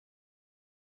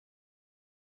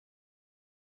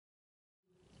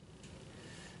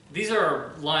These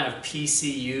are a line of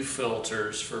PCU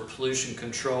filters for pollution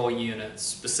control units,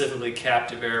 specifically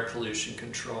CaptiveAire Pollution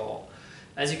Control.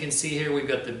 As you can see here, we've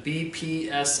got the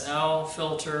BPSL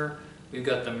filter, we've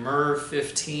got the MERV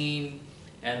 15,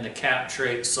 and the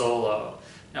CaptiveAire Solo.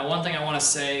 Now, one thing I want to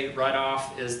say right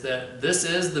off is that this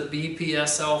is the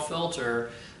BPSL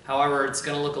filter. However, it's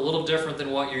going to look a little different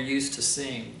than what you're used to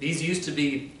seeing. These used to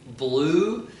be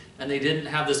blue and they didn't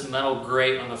have this metal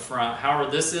grate on the front. However,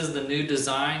 this is the new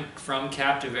design from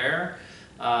CaptiveAire.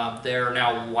 They are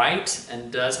now white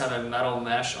and does have a metal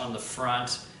mesh on the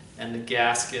front and the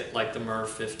gasket like the MERV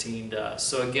 15 does.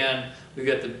 So again, we've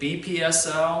got the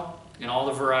BPSL in all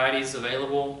the varieties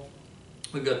available.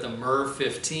 We've got the MERV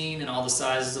 15 in all the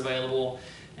sizes available,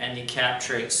 and the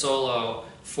CaptiveAire Solo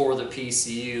for the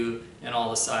PCU in all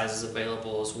the sizes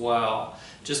available as well.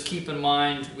 Just keep in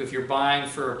mind, if you're buying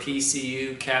for a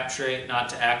PCU CaptiveAire, not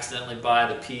to accidentally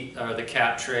buy the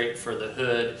CaptiveAire for the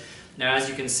hood. Now, as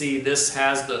you can see, this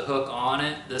has the hook on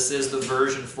it. This is the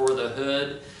version for the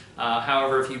hood.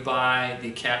 However, if you buy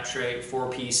the CaptiveAire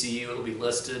for PCU, it will be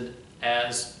listed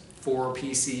as for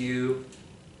PCU,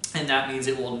 and that means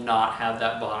it will not have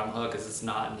that bottom hook as it's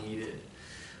not needed.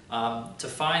 To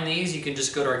find these, you can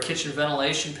just go to our kitchen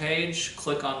ventilation page,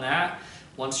 click on that.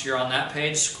 Once you're on that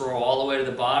page, scroll all the way to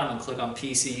the bottom and click on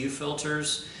PCU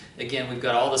filters. Again, we've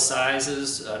got all the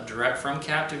sizes direct from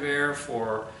CaptiveAire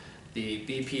for the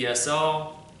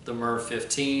BPSL, the MERV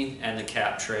 15, and the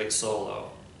CaptiveAire Solo.